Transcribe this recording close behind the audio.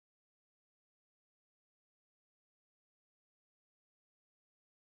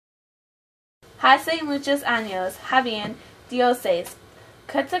Hace muchos años habían dioses.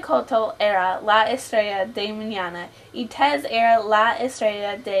 Quetzalcoatl era la estrella de mañana y Tez era la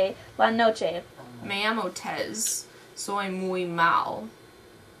estrella de la noche. Me llamo Tez. Soy muy mal.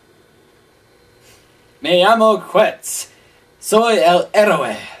 Me llamo Quetz. Soy el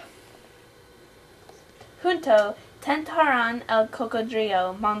héroe. Junto tentaron el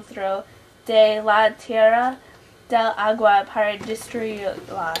cocodrilo monstruo de la tierra del agua para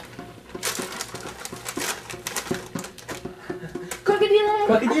destruirla. ¡Crocodile!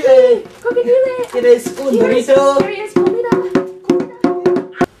 ¡Crocodile! ¡Crocodile! ¿Quieres un burrito? ¿Quieres comida?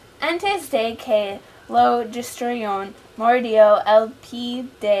 Antes de que lo destruyeron, mordió el pie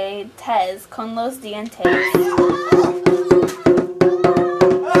de Tez con los dientes.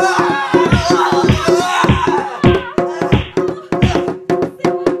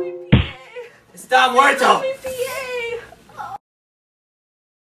 ¡Está muerto!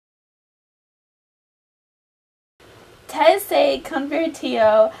 Tez se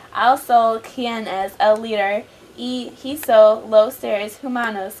convirtió al sol quien es el líder y hizo los seres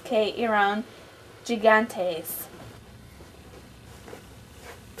humanos que eran gigantes.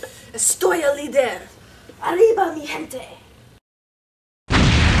 Estoy el líder. Arriba, mi gente.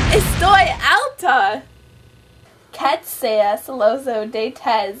 ¡Estoy alta! Quetz se celoso de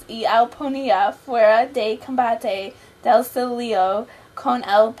Tez y el ponía fuera de combate del cielo con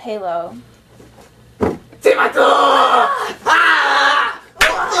el pelo. ¡Se mató!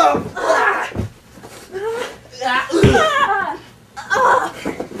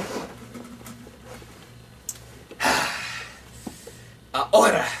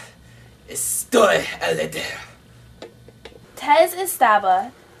 Ahora estoy el líder. Tez estaba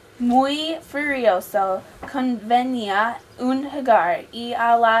muy furioso, convenía un jugar y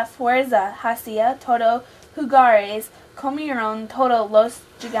a la fuerza hacía todo jugares, comieron todos los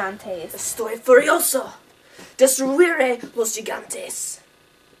gigantes. Estoy furioso. Destruiré los gigantes.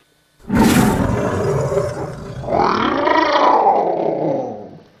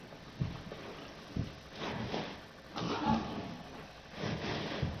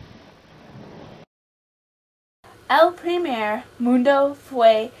 El primer mundo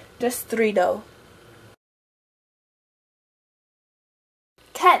fue destruido.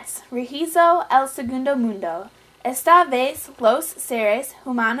 Quetz rehizo el segundo mundo. Esta vez los seres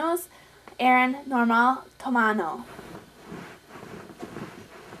humanos eran normal tamaño.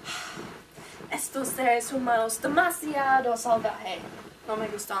 Estos seres humanos demasiado salvajes. No me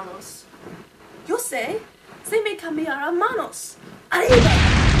gustamos. Yo sé. Se me cambiarán manos. ¡Arriba!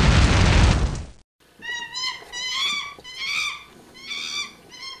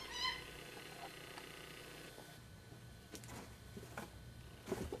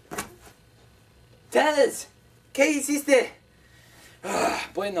 Tez, ¿qué hiciste?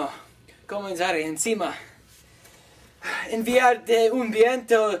 Bueno, comenzaré encima. Enviarte un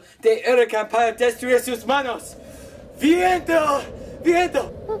viento de huracán para destruir sus manos. ¡Viento!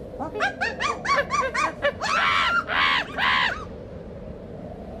 ¡Viento!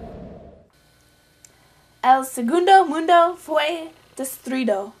 El segundo mundo fue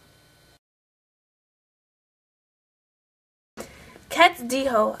destruido. Quetz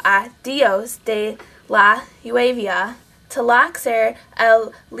dijo a Dios de la lluvia, Tlaloc ser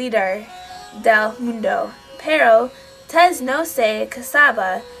el líder del mundo, pero Tez no se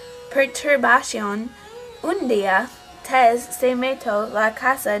casaba. Perturbación. Un día, Tez se metió a la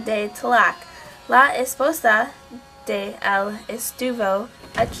casa de Tlaloc. La esposa de él estuvo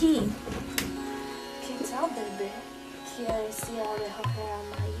aquí. ¿Qué tal, bebé? ¿Quieres ir a recoger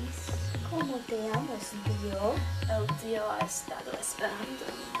maíz? ¿Cómo te llamas, Dio? El tío ha estado esperando.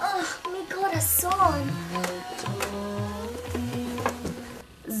 ¡Oh, mi corazón!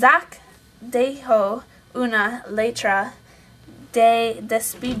 Zach dejó una letra de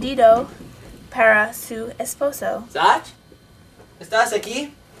despedido para su esposo. ¿Zach? ¿Estás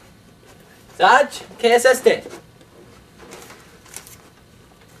aquí? ¿Zach? ¿Qué es este?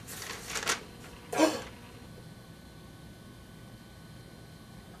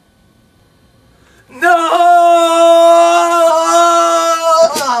 ¡No!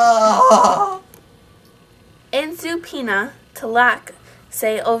 En su pena, Tlaloc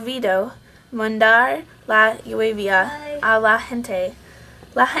se olvidó mandar la lluvia a la gente.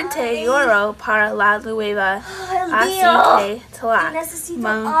 La gente lloró para la lluvia, así que Tlaloc necesito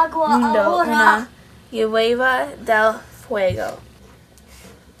agua mandó ahora. una lluvia del fuego.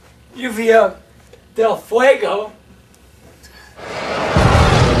 Lluvia del fuego.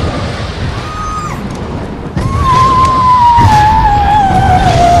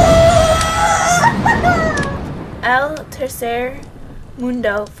 El tercer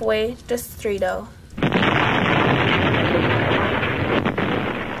mundo fue destruido.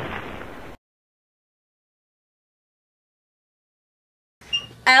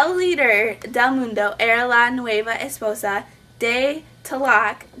 El líder del mundo era la nueva esposa de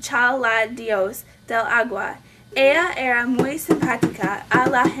Tlaloc, la dios del agua. Ella era muy simpática a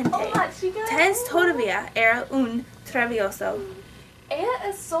la gente. Hola, chicas. Tez todavía era un travieso. Ella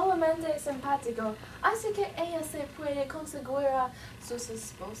es solamente simpático, así que ella se puede conseguir a sus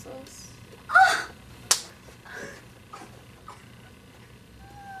esposos.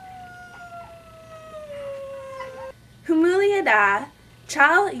 Humildad,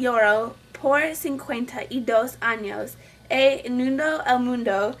 Chal lloró por 52 años e inundó el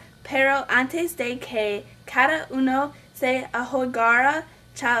mundo, pero antes de que cada uno se ahogara,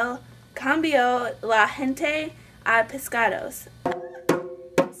 Chal cambió la gente a pescados.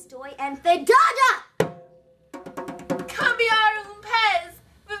 Estoy enfadada. Cambiar un pez,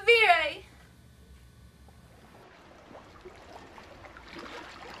 vivir.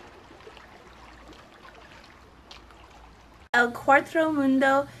 El cuarto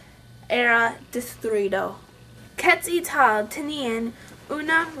mundo era destruido. Quetzalcoatl tenían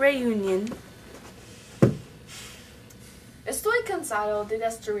una reunión. Estoy cansado de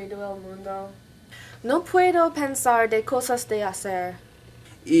destruir el mundo. No puedo pensar de cosas de hacer.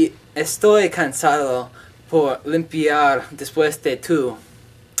 Y estoy cansado por limpiar después de tú.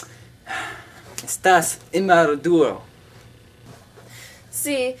 Estás inmaduro.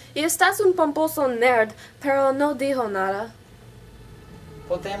 Sí, y estás un pomposo nerd, pero no dijo nada.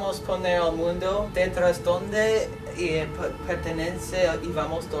 Podemos poner el mundo detrás donde pertenece y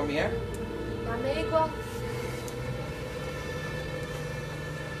vamos a dormir. Dame igual.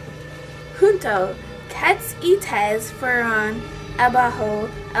 Junto, Quetz y Tez fueron abajo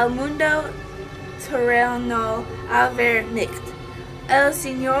el mundo terrenal a ver Nicht, el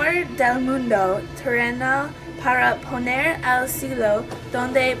señor del mundo terrenal, para poner el cielo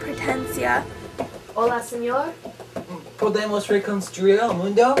donde pertenecía. Hola, señor. ¿Podemos reconstruir el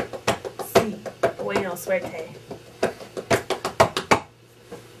mundo? Sí, buena suerte.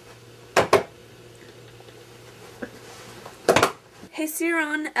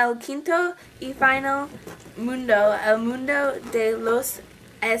 Hicieron el quinto y final mundo, el mundo de los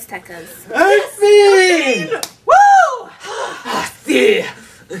aztecas. ¡Al fin! ¡Woo! ¡Sí!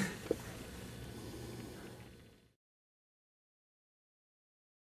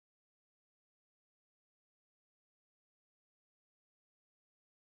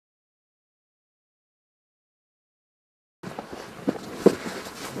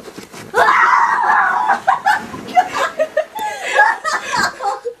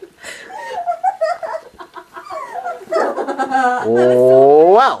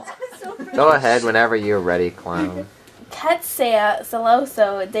 Well, go ahead whenever you're ready, clown. Quetz sea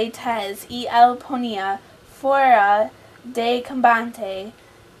celoso de Tez y él ponía fuera de combate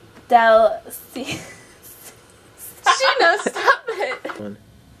del Sheena, stop it.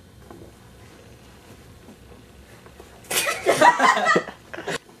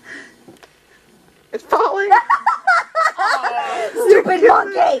 It's falling. Stupid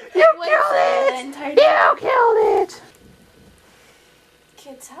monkey. You killed it. You killed it.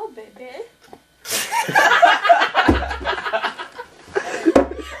 Can't tell, baby.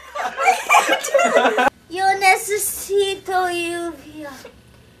 Yo necesito lluvia.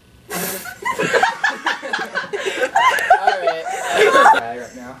 Right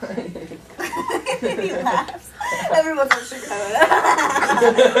now. He laughs. Everyone's on Chicago.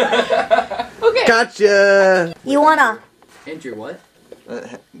 Okay. Gotcha. You wanna? Andrew, what?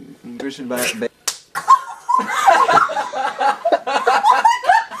 Christian by.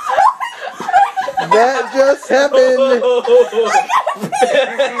 That just happened. I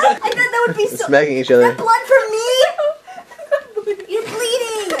thought that would be so. Smacking each other. That blood from me? You're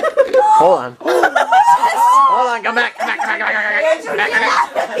bleeding. Hold on. Hold on. Come back. Come back. Come back. Come back. Come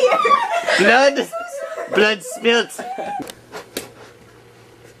back. Blood. Blood spilt.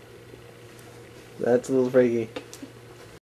 That's a little freaky.